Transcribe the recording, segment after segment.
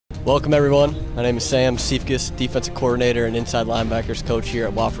Welcome everyone. My name is Sam Siefkes, defensive coordinator and inside linebackers coach here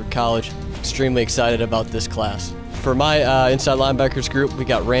at Wofford College. Extremely excited about this class. For my inside linebackers group, we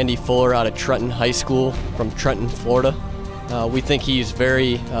got Randy Fuller out of Trenton High School from Trenton, Florida. We think he's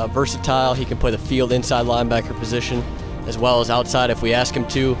very versatile. He can play the field inside linebacker position as well as outside if we ask him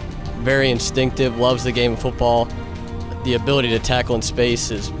to. Very instinctive, loves the game of football. The ability to tackle in space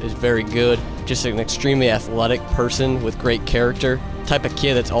is very good. Just an extremely athletic person with great character. Type of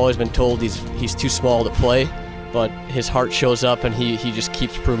kid that's always been told he's too small to play, but his heart shows up and he just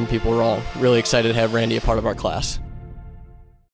keeps proving people wrong. Really excited to have Randy a part of our class.